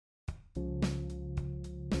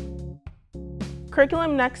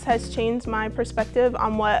Curriculum Next has changed my perspective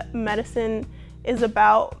on what medicine is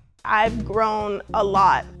about. I've grown a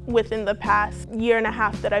lot within the past year and a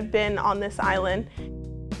half that I've been on this island.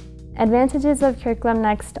 Advantages of Curriculum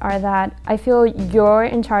Next are that I feel you're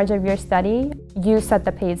in charge of your study, you set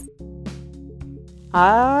the pace.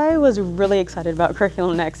 I was really excited about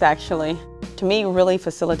Curriculum Next actually. To me, it really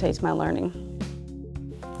facilitates my learning.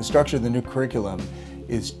 The structure of the new curriculum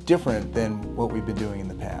is different than what we've been doing in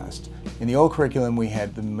the past. In the old curriculum, we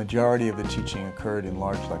had the majority of the teaching occurred in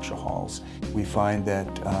large lecture halls. We find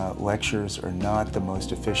that lectures are not the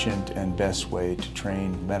most efficient and best way to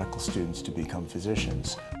train medical students to become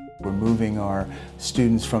physicians. We're moving our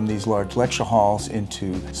students from these large lecture halls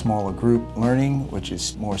into smaller group learning, which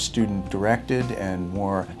is more student-directed and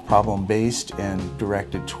more problem-based and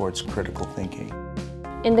directed towards critical thinking.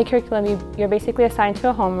 In the curriculum, you're basically assigned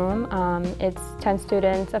to a homeroom. It's 10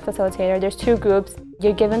 students, a facilitator. There's 2 groups.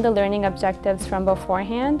 You're given the learning objectives from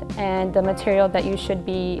beforehand and the material that you should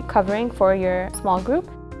be covering for your small group.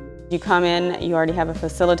 You come in, you already have a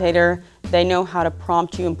facilitator. They know how to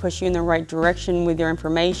prompt you and push you in the right direction with your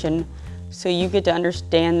information, so you get to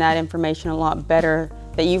understand that information a lot better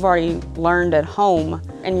that you've already learned at home.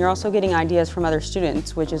 And you're also getting ideas from other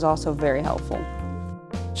students, which is also very helpful.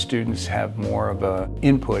 Students have more of an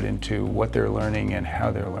input into what they're learning and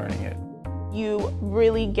how they're learning it. You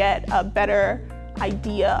really get a better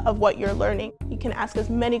idea of what you're learning. You can ask as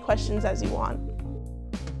many questions as you want.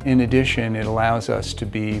 In addition, it allows us to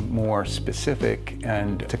be more specific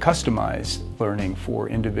and to customize learning for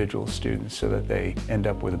individual students so that they end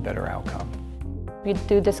up with a better outcome. You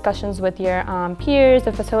do discussions with your peers,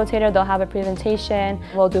 the facilitator, they'll have a presentation,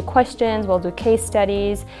 we'll do questions, we'll do case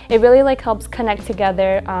studies. It really helps connect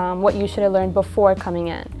together what you should have learned before coming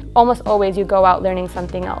in. Almost always you go out learning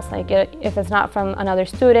something else. If it's not from another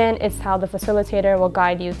student, it's how the facilitator will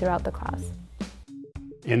guide you throughout the class.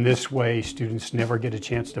 In this way, students never get a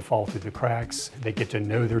chance to fall through the cracks. They get to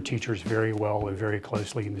know their teachers very well and very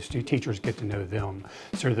closely, and the teachers get to know them.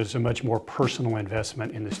 So there's a much more personal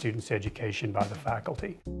investment in the student's education by the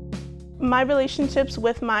faculty. My relationships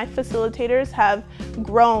with my facilitators have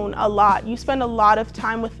grown a lot. You spend a lot of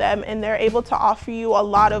time with them and they're able to offer you a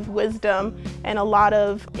lot of wisdom and a lot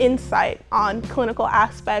of insight on clinical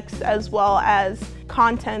aspects as well as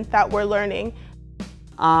content that we're learning.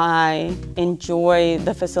 I enjoy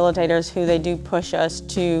the facilitators who they do push us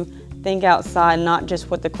to think outside, not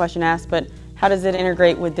just what the question asks, but how does it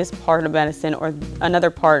integrate with this part of medicine or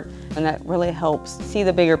another part, and that really helps see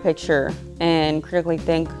the bigger picture and critically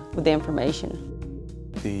think with the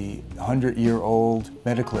information. The 100-year-old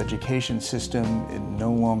medical education system, it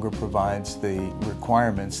no longer provides the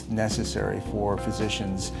requirements necessary for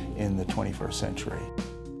physicians in the 21st century.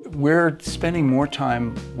 We're spending more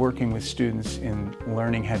time working with students in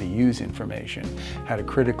learning how to use information, how to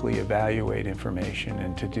critically evaluate information,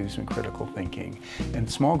 and to do some critical thinking.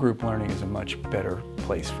 And small group learning is a much better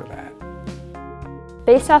place for that.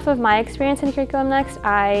 Based off of my experience in Curriculum Next,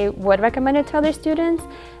 I would recommend it to other students.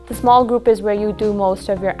 The small group is where you do most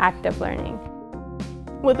of your active learning.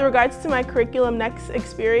 With regards to my Curriculum Next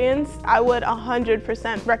experience, I would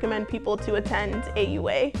 100% recommend people to attend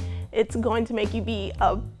AUA. It's going to make you be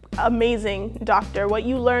an amazing doctor. What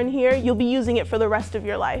you learn here, you'll be using it for the rest of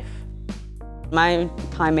your life. My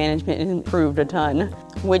time management has improved a ton,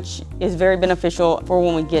 which is very beneficial for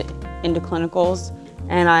when we get into clinicals,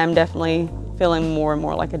 and I am definitely feeling more and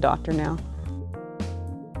more like a doctor now.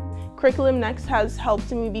 Curriculum Next has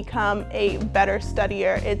helped me become a better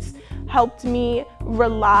studier. It's helped me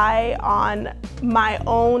rely on my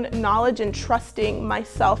own knowledge and trusting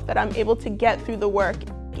myself that I'm able to get through the work.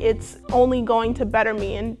 It's only going to better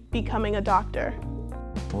me in becoming a doctor.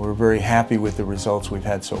 We're very happy with the results we've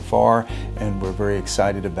had so far, and we're very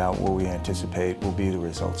excited about what we anticipate will be the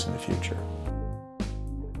results in the future.